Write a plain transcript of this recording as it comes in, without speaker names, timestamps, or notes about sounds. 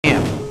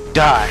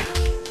Die.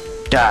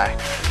 Die.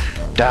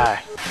 Die.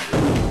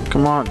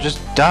 Come on, just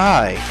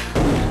die.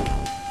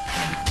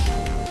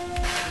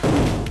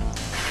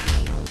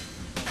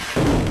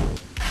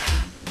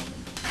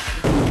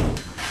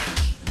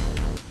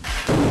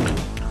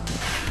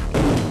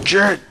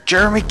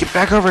 Jeremy, get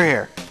back over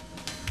here.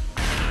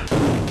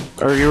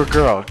 Or you're a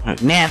girl.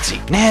 Nancy.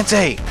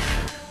 Nancy!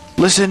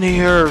 Listen to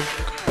your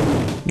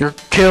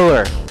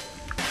killer.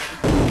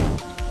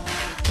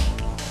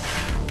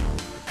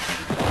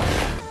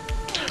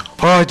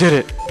 Oh, I did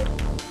it.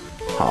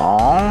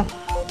 Aww.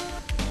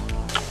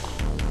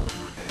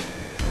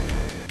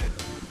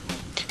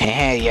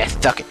 Hey, yeah,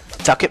 stuck it.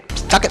 Stuck it.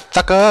 Stuck it,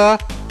 sucker.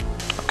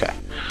 Okay.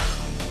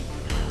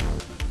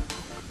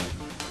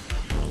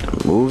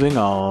 Moving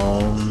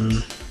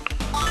on.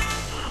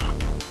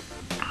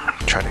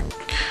 Try to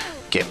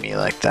get me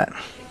like that.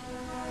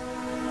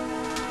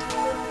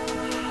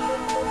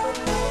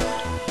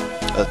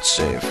 Let's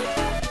save.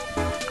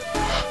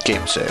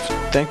 Game save.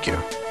 Thank you.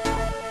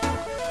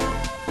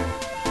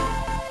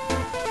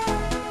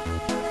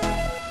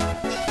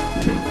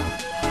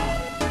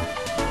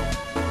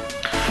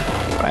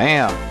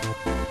 Bam.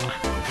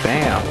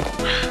 Bam.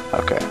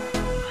 Okay.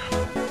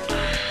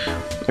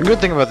 The good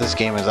thing about this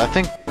game is I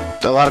think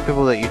a lot of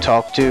people that you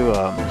talk to,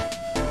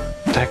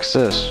 what the heck's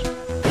this?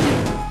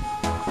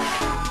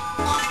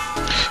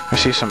 I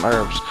see some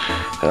herbs.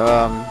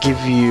 Give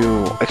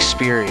you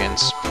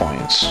experience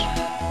points.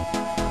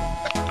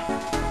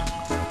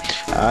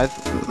 I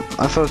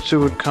thought Sue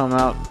would come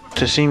out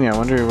to see me. I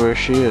wonder where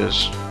she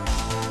is.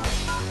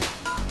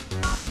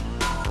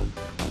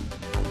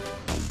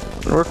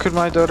 Where could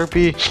my daughter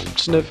be?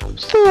 Sniff.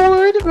 So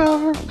worried about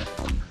her.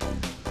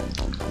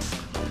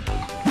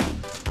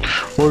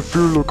 I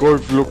feel like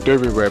I've looked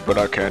everywhere, but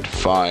I can't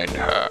find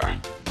her.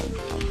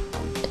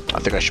 I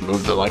think I should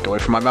move the mic away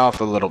from my mouth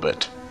a little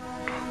bit.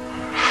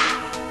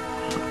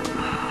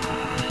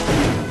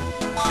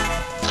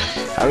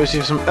 I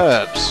received some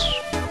herbs.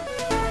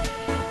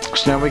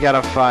 So now we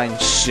gotta find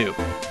Sue.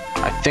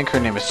 I think her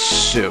name is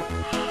Sue.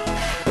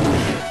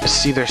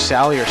 It's either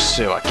Sally or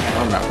Sue. I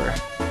can't remember.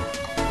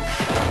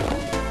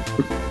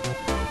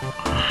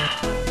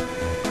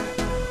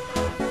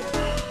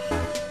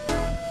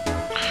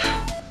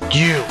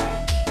 You.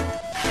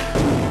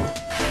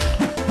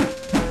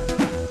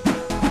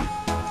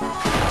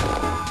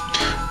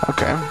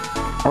 Okay.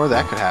 Or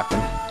that could happen.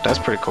 That's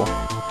pretty cool.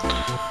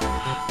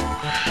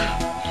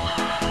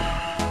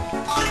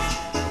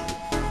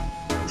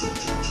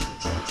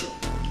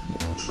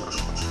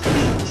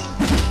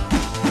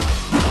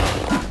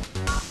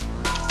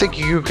 Think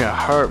you can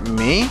hurt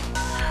me?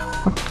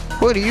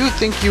 What do you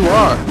think you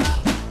are?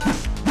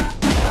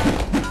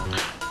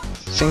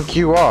 Think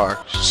you are,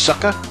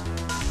 sucker?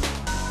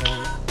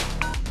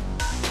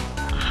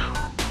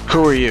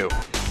 Who are you?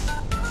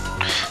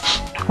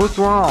 What's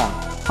wrong?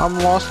 I'm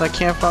lost and I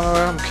can't find my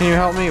way home. Can you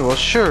help me? Well,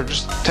 sure.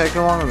 Just take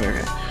along with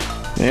me.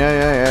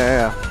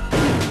 Yeah.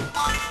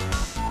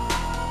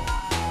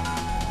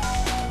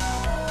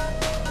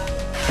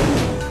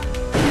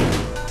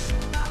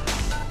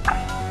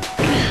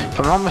 If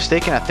I'm not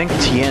mistaken, I think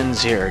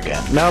Tien's here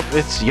again. Nope,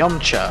 it's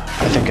Yamcha.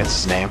 I think it's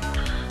his name.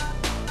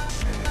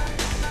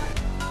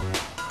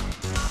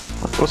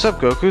 What's up,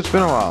 Goku? It's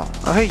been a while.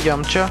 Oh, hey,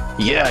 Yamcha.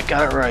 Yeah, I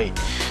got it right.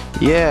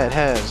 Yeah, it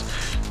has.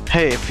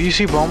 Hey, if you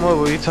see Bulma,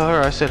 will you tell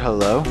her I said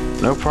hello?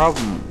 No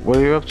problem. What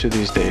are you up to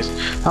these days?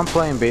 I'm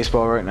playing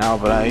baseball right now,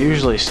 but I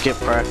usually skip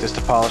practice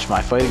to polish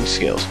my fighting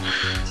skills.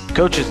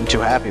 Coach isn't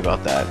too happy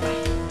about that.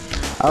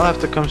 I'll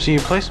have to come see you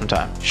play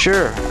sometime.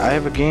 Sure, I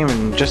have a game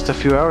in just a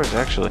few hours,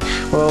 actually.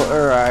 Well,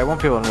 I won't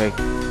be able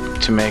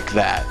to make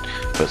that,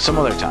 but some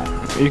other time.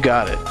 You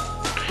got it.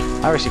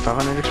 I received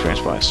 500 experience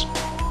points.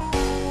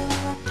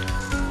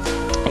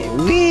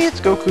 Hey,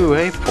 it's Goku.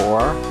 Hey,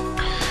 poor.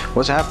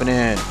 What's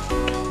happening?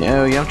 You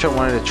know, Yamcha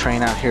wanted to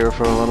train out here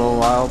for a little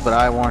while, but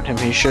I warned him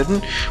he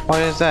shouldn't.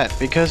 Why is that?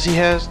 Because he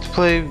has to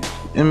play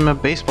in a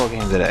baseball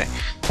game today.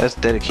 That's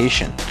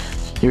dedication.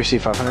 You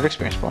receive 500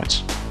 experience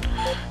points.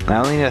 And I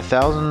only need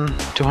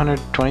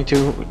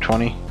 1,222,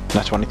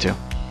 not 22,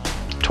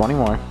 20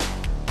 more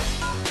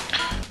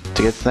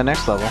to get to the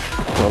next level.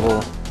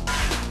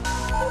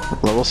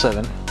 Level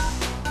 7.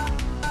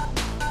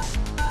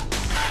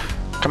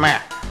 Come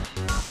here.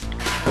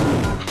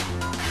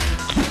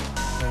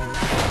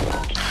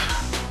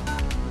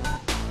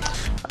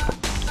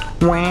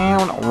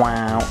 Wow,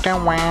 wow,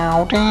 down,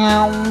 wow,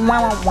 down,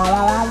 wow,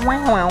 wow, wow,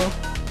 wow,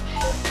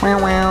 wow,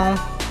 wow.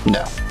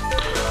 No.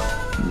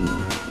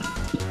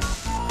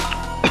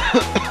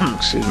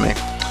 Excuse me.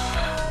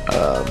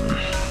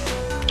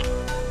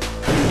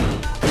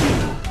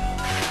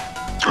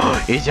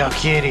 It's a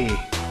kitty.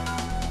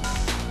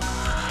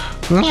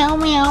 Meow,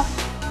 meow.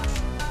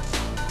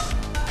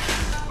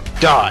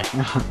 Die.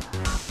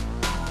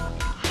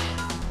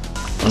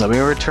 Let me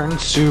return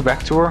Sue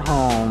back to her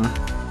home.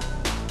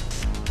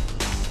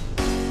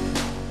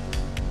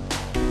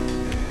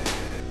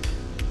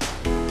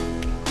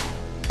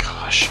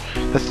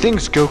 The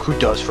things Goku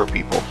does for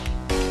people.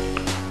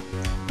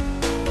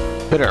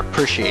 Better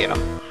appreciate them.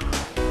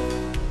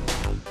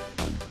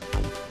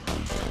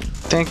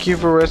 Thank you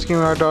for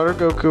rescuing our daughter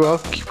Goku. I'll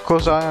keep a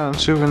close eye on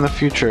Sue in the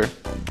future.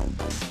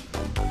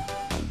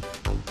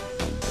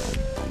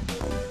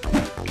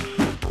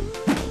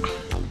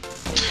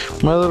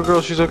 My little girl,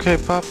 she's okay,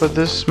 Papa.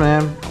 This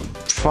man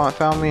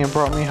found me and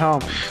brought me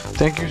home.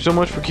 Thank you so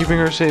much for keeping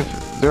her safe.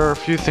 There are a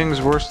few things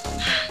worse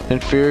than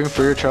fearing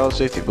for your child's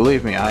safety.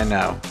 Believe me, I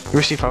know. You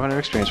received 500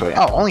 experience points.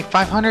 Oh, only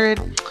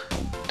 500?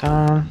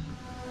 Done.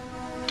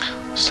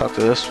 Let's talk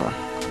to this one.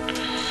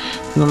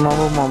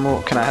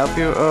 Momo, can I help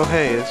you? Oh,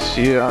 hey, it's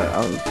you.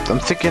 I'm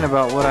thinking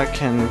about what I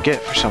can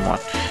get for someone.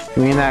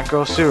 You mean that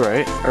girl Sue,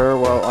 right?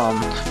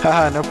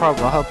 Haha, no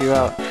problem. I'll help you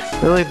out.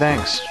 Really,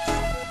 thanks.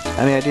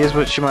 Any ideas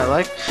what she might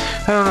like?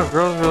 I don't know.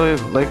 Girls really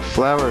like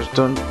flowers,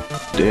 don't?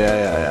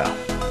 Yeah.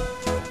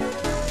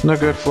 No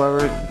good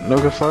flowers,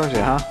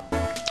 yeah,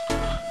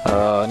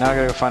 huh? Now I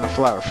gotta go find a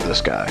flower for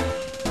this guy.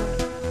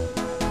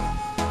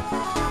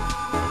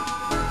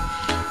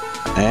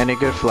 Any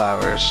good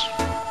flowers?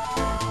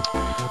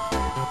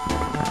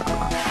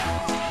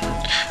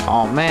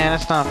 Oh man,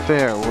 that's not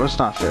fair. What's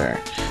not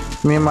fair?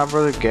 Me and my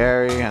brother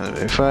Gary had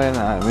a fight, and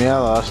I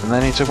lost, and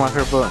then he took my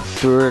favorite boat and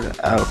threw it.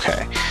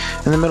 Okay.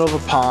 In the middle of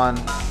a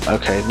pond.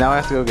 Okay, now I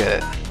have to go get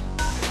it.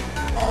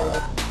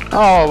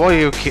 Oh, what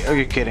are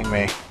you kidding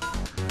me?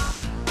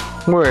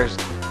 Where's...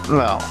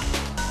 No.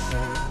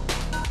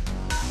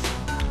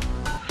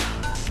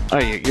 Oh,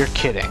 you're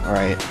kidding,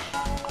 right?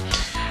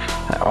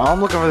 Well,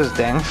 I'm looking for this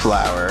dang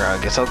flower. I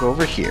guess I'll go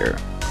over here.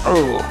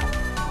 Oh.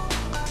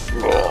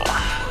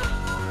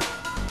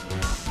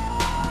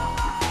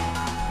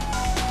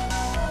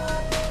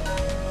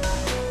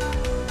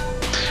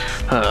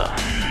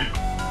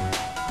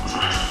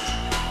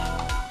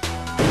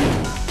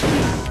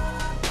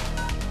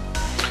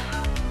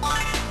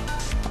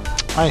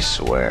 I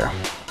swear.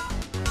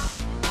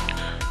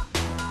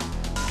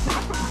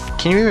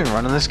 Can you even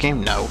run in this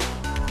game? No.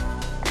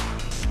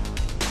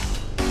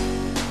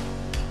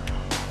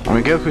 I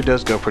mean, Goku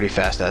does go pretty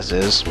fast as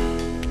is,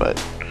 but...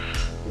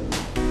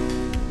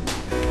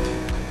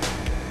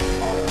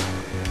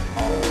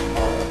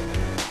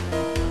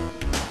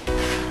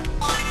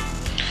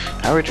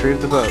 I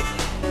retrieved the boat.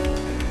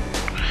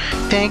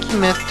 Thank you,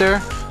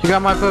 mister. You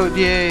got my boat.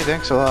 Yay,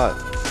 thanks a lot.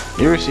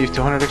 You received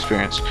 200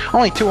 experience.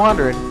 Only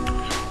 200?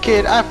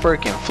 Kid, I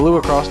freaking flew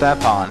across that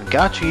pond.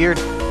 Got you your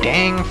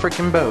dang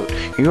freaking boat.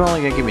 You're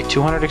only gonna give me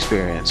 200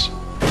 experience.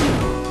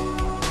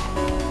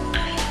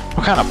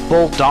 What kind of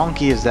bull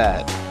donkey is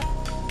that?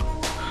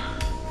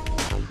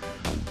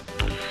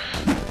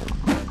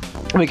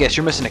 Let me guess,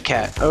 you're missing a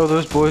cat. Oh,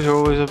 those boys are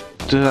always up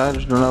to... I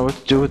just don't know what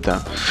to do with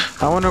them.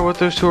 I wonder what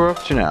those two are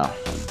up to now.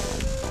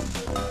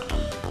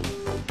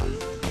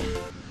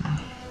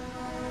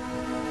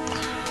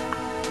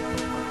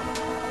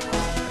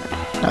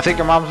 I think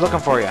your mom's looking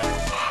for you.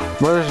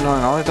 Brother's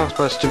annoying. All he talks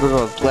about is stupid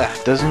girls. Blah.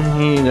 Doesn't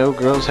he know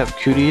girls have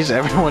cooties?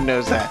 Everyone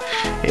knows that.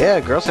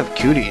 Yeah, girls have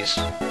cooties.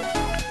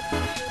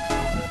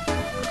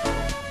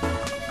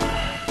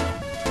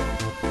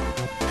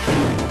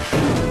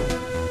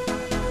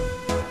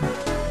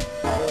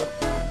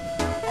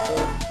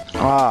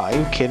 Ah, are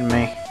you kidding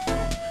me?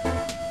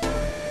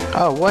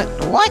 Oh, what?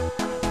 What?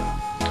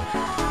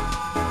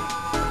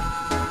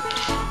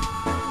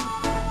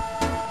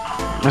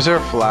 Is there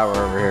a flower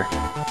over here?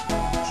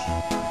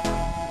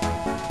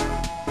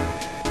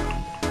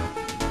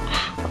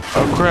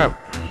 Oh crap.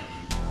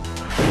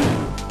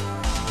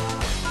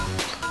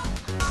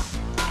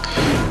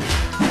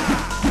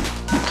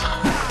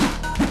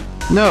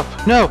 No,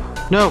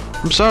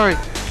 I'm sorry.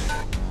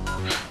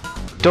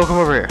 Don't come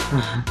over here.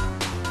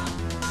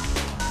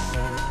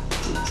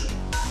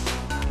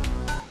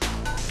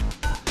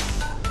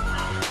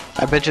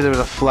 I bet you there was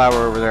a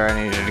flower over there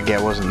I needed to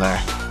get, wasn't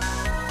there?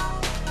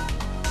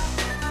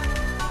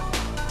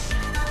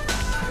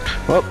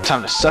 Well,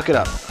 time to suck it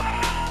up.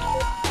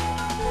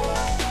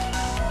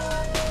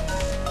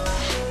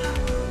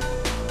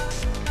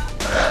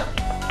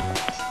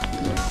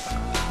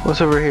 What's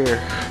over here?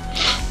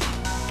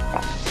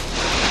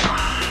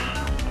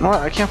 What?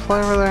 I can't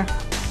fly over there?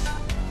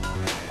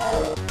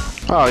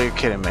 Oh, you're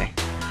kidding me.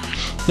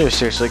 You're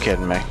seriously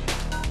kidding me.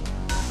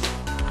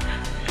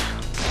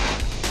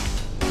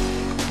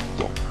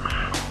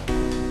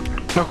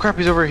 Oh crap,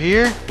 he's over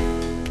here?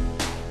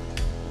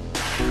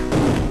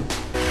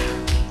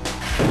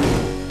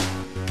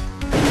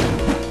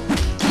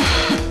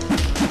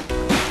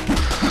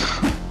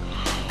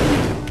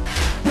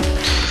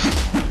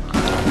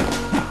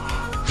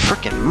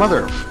 Frickin'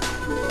 mother of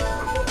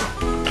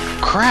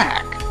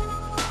crack.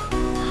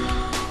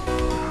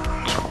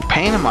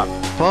 Pain in my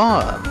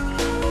butt.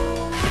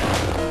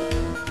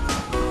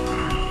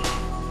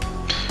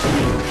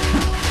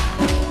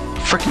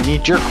 Frickin'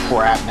 need your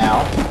crap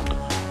now.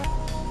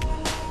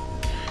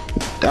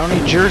 I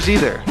don't need yours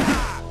either.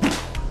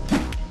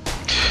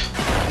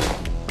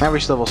 I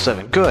reached level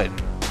 7. Good.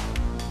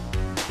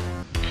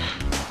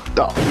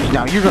 Oh,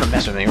 now you're gonna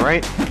mess with me,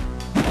 right?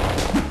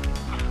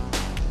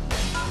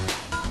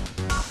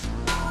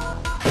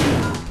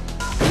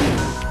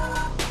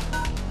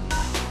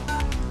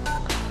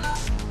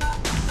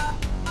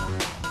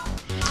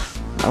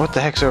 Now what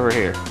the heck's over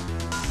here?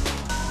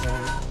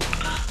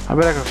 I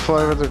bet I could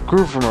fly over the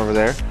groove from over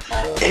there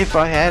if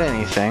I had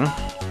anything.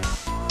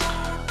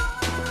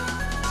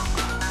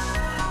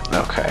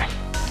 Okay.